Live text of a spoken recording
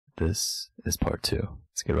this is part 2.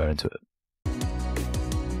 Let's get right into it.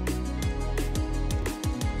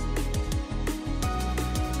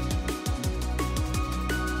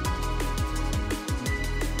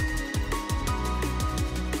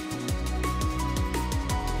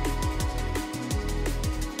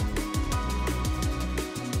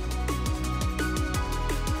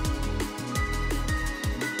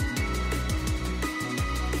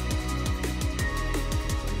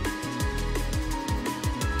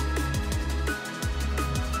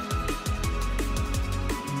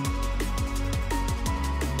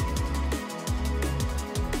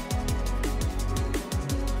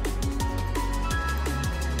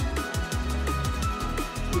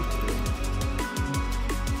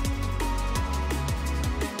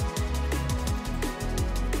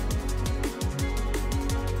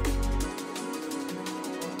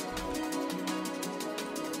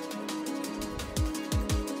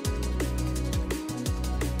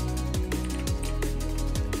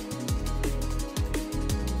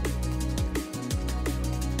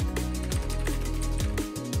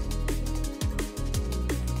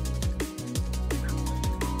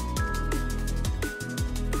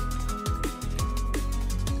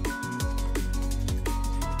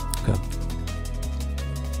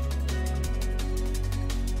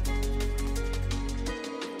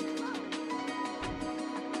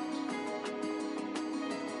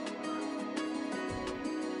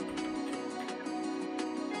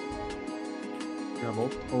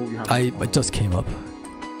 Oh, you have I just came up.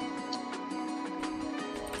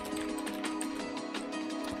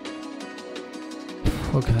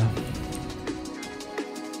 Okay.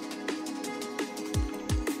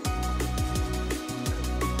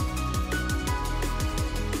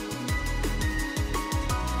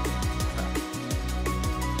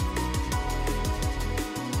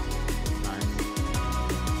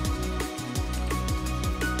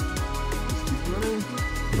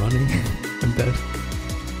 Running in bed.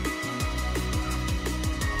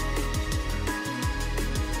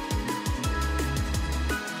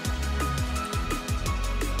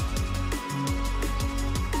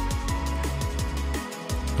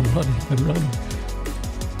 I'm running. I'm running.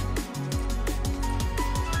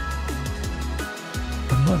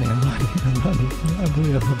 I'm running. I'm running. I'm running. I'm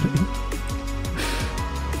really running.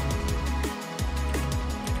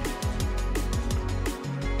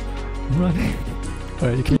 I'm running.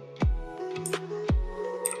 Alright, you can.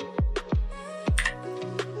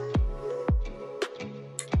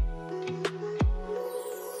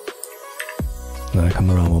 Then I come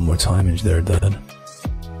around one more time and they're dead.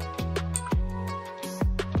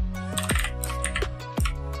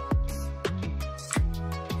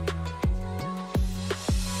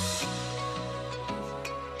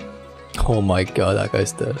 Oh my god, that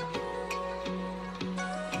guy's dead.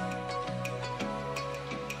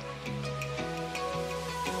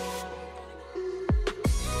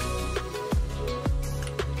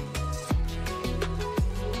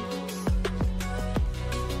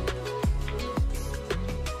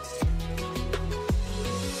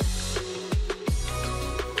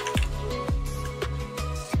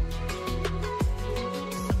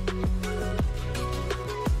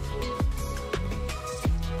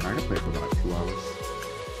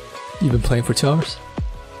 You've been playing for 2 hours?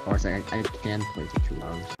 Or I can play for 2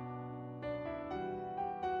 hours.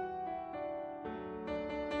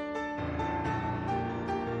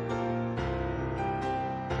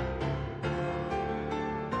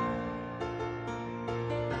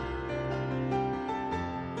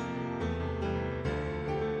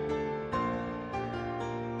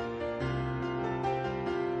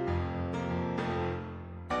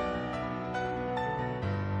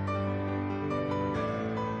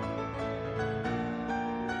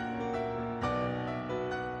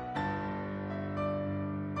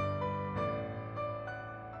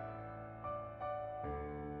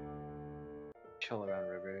 Chill around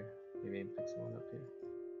river. Maybe pick someone up here.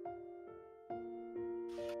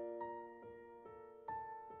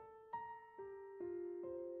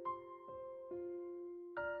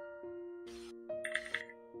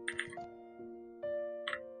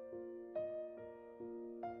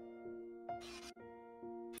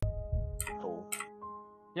 Oh.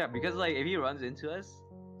 Yeah, because like if he runs into us,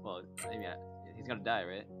 well, I mean, he's gonna die,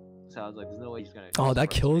 right? So I was like, there's no way he's gonna. Oh, that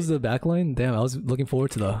kills the backline? Damn, I was looking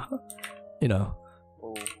forward to the, you know.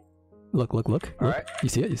 Oh. Look. Alright. You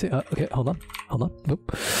see it? You see it? Okay, hold on.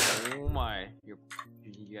 Nope. Oh my. You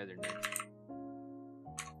guys are nuts.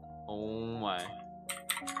 Oh my.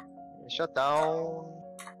 Shut down.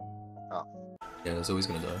 Oh. Yeah, it's always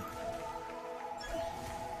gonna die.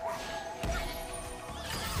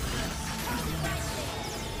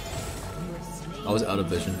 You were slain. I was out of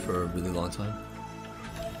vision for a really long time.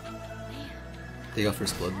 They got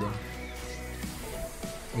first blood though.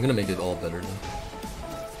 I'm gonna make it all better though.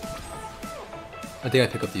 I think I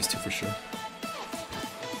pick up these two for sure.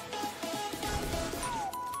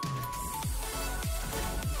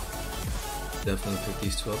 Definitely pick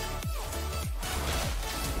these two up.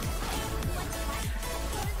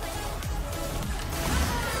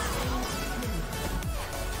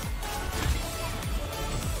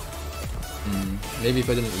 Maybe if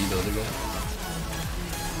I didn't eat the other guy.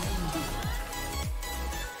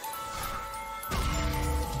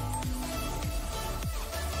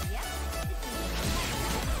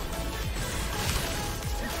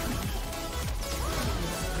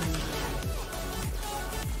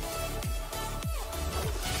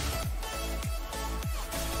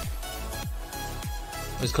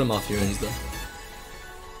 I just cut him off here and he's done.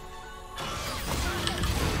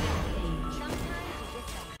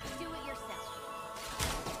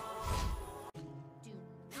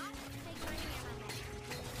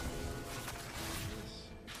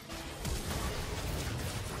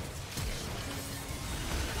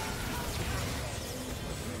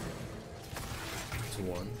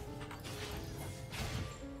 One.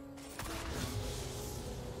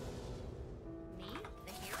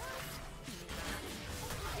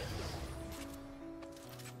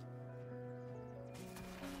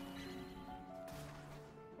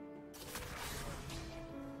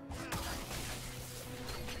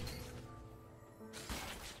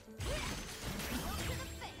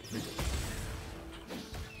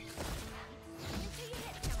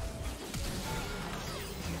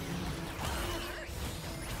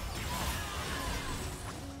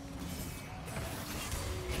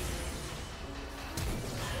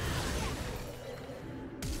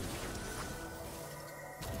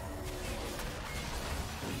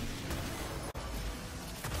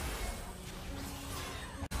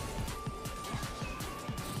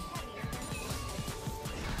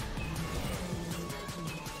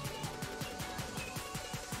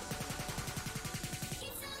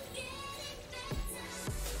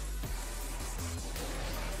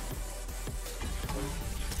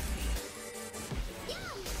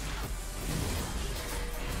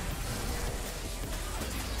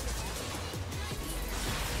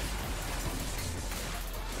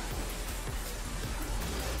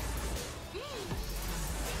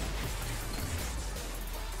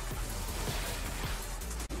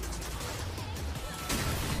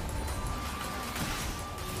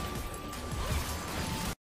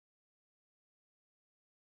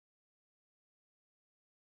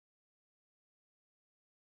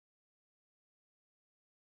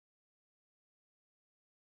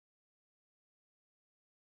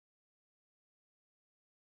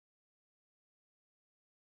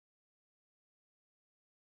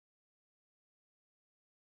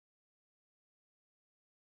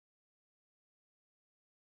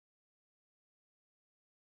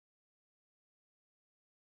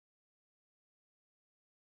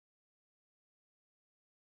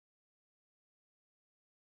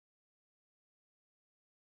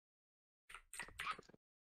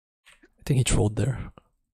 I think he trolled there.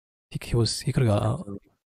 He could have got out.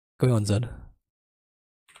 Going on Zed.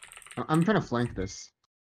 I'm trying to flank this.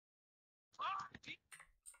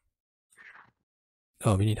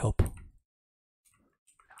 Oh, we need help.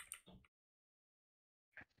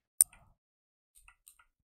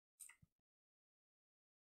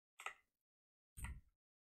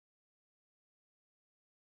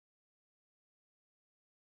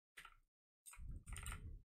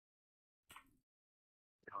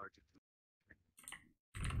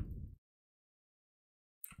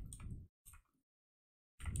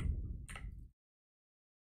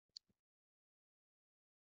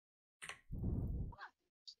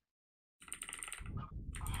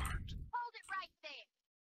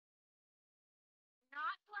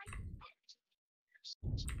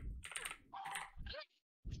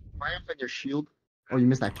 Triumph and your shield. Oh, you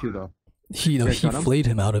missed that Q though. He Yeah, he got him? flayed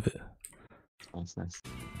him out of it. That's nice.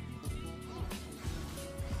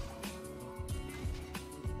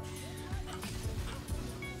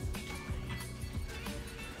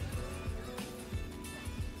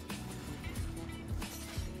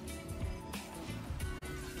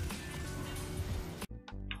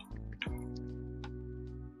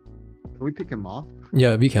 Can we pick him off?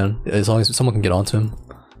 Yeah, we can, as long as someone can get onto him.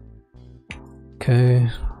 Okay,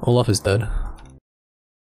 Olaf is dead.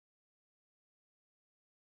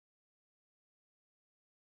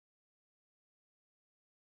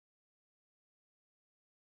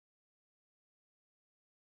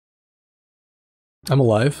 I'm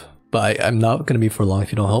alive, but I'm not gonna be for long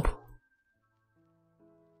if you don't help.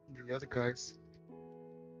 The other guys.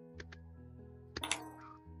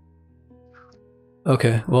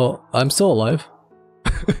 Okay, well, I'm still alive.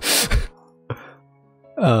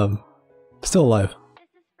 Still alive.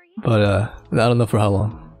 But I don't know for how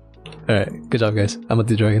long. Alright, good job guys. I'm a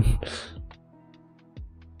the dragon.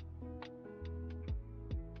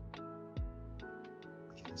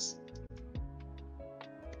 Yes.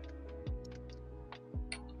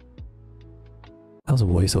 That was a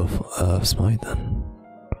waste of Smite then.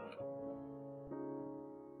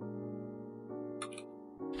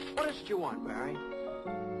 What is it you want, Barry?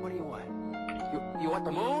 What do you want? You want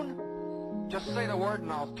the moon? Just say the word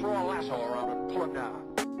and I'll throw a lasso around it and pull it down.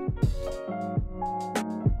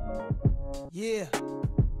 Yeah.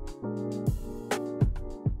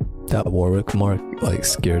 That Warwick mark like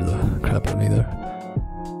scared the crap out of me there.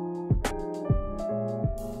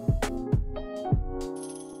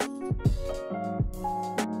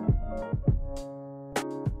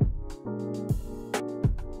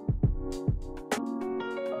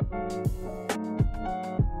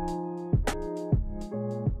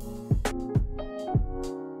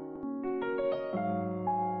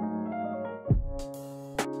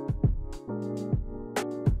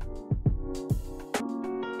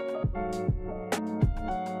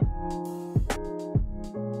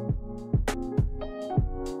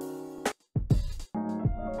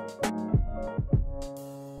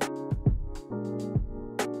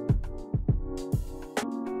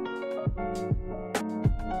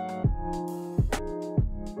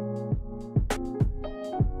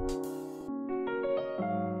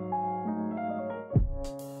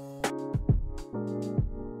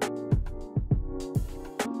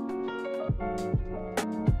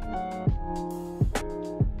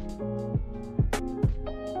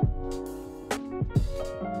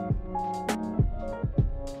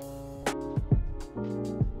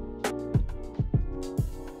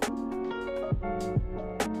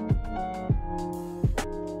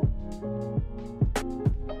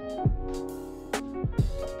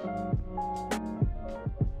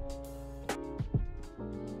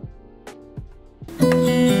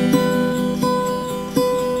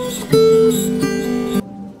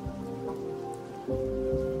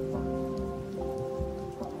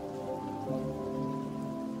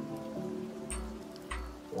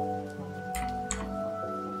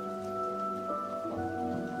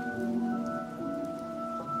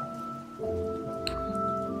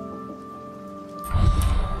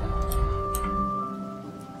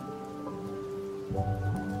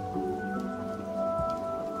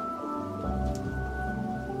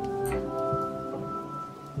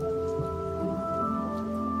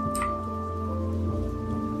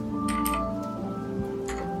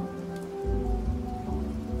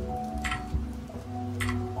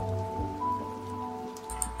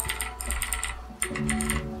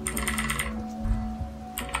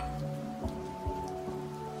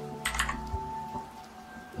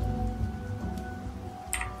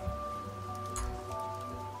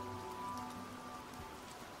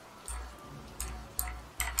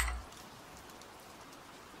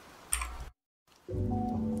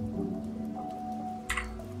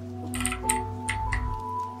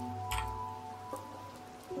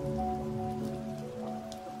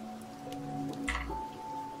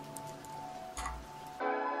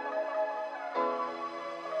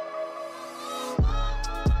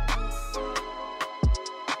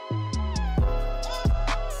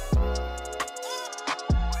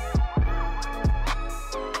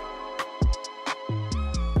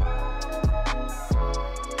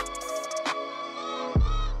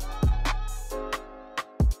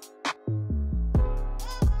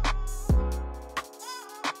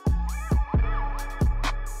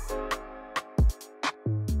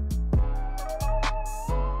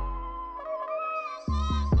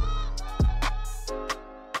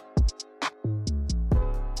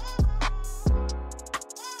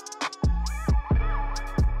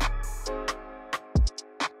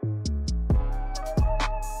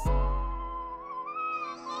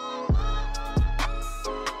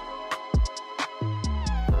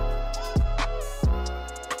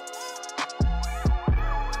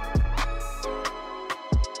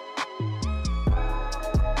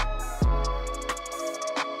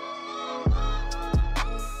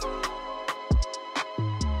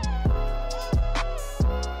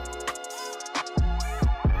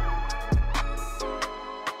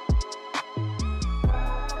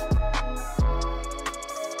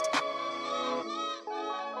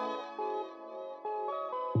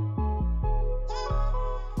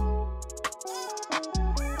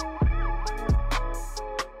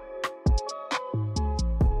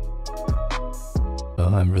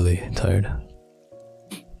 Oh, I'm really tired.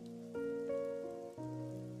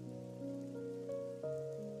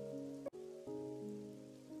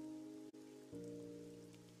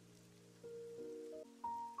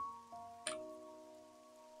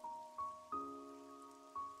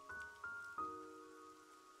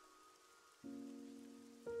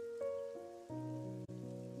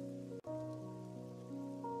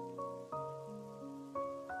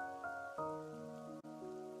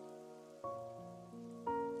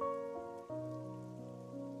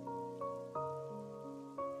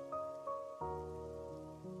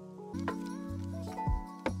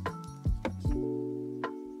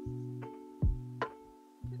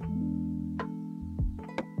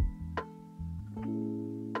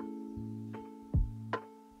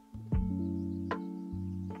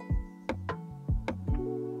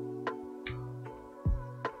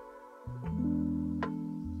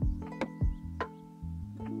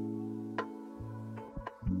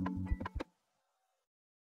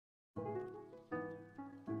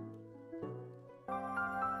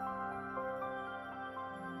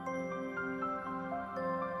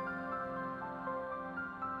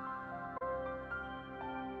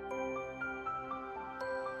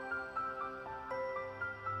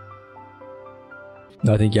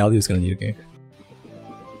 No, I think Galio's gonna need a gank.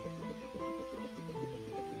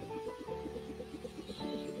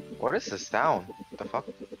 What is this down? What the fuck?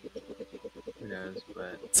 Who knows,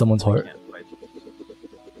 but Someone's heart. can't fight.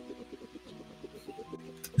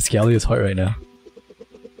 It's Galio's heart right now.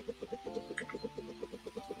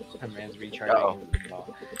 My man's recharging.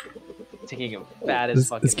 Taking a fat as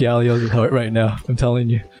fucking. It's Galio's heart right now. I'm telling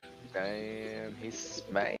you. Damn, he's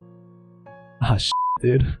smacked. Ah,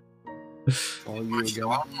 dude. All you again.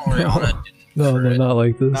 No, they're not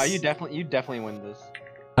like this. No, you definitely win this.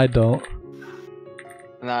 I don't.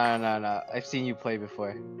 No. I've seen you play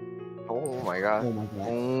before. Oh my god. Oh my god.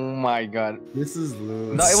 Oh my god. This is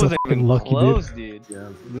loose. No, it So wasn't even fucking lucky, close, dude. Yeah,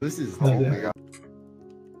 this is. Oh Oh my god.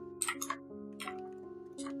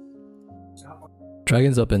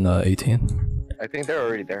 Dragon's up in 18. I think they're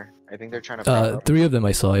already there. I think they're trying to. power up. 3 of them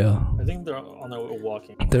I saw, yeah. I think they're on their way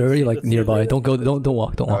walking. They're already like Let's see nearby. if Don't go. Don't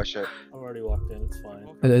walk. Don't Oh walk. shit. I've already walked in. It's fine.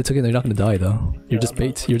 It's okay. They're not gonna die though. You're Yeah, just I'm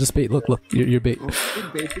bait. not- You're just bait. Look. You're bait. Oh,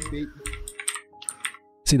 big bait, big bait.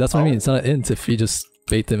 See, that's what I mean. Oh. It's not an int if you just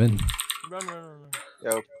bait them in. Run.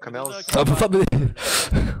 Yo, Camille's. Oh, fuck,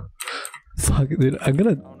 dude. I'm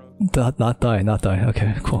gonna not die.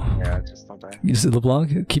 Okay, cool. Yeah, just don't die. You just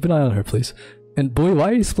LeBlanc. Keep an eye on her, please. And boy,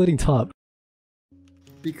 why are you splitting top?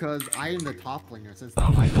 Because I am the top laner since.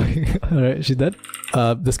 Oh my fucking. Alright, she's dead.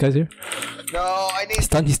 This guy's here. No, I need. He's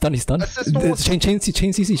stunned. Assist one. Chain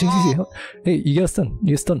CC. Hey, you get a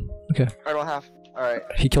stun. Okay. I don't have. All right.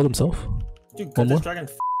 He killed himself. Dude, One cut more? this dragon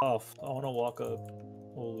off. I wanna walk up.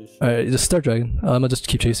 Holy shit. Alright, just start dragon. I'm gonna just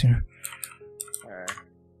keep chasing her. All right.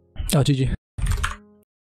 Oh, GG.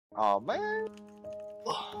 Oh man.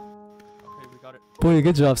 Okay, we got it. Boy,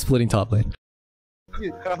 good job splitting top lane.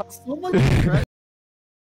 Dude, so much stress.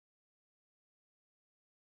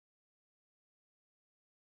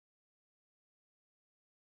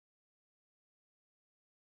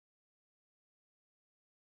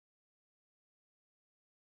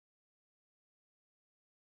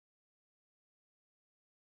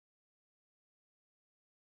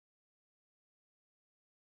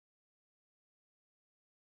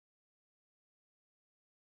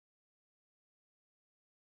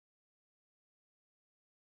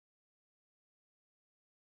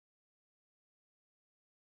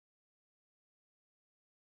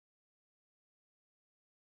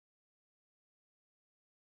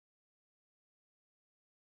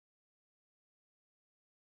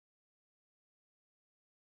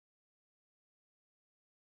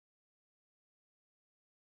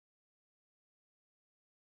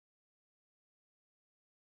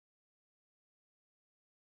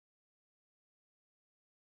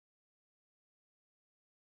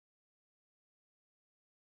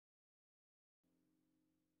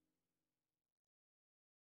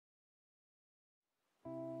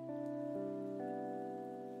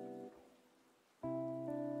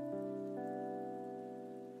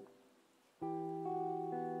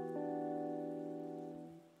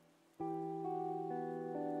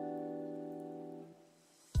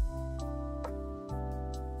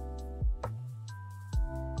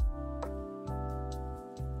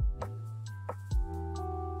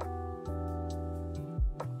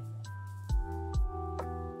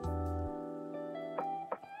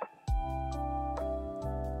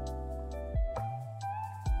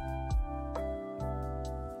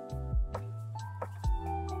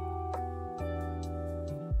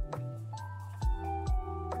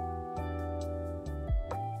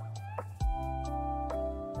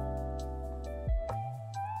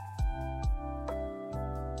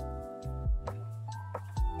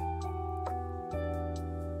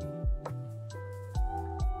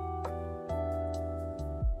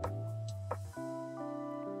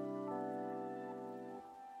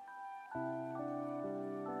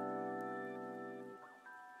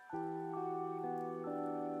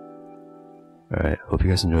 Alright, hope you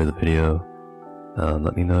guys enjoyed the video.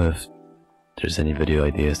 Let me know if there's any video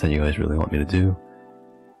ideas that you guys really want me to do.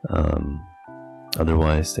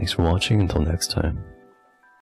 Otherwise, thanks for watching. Until next time.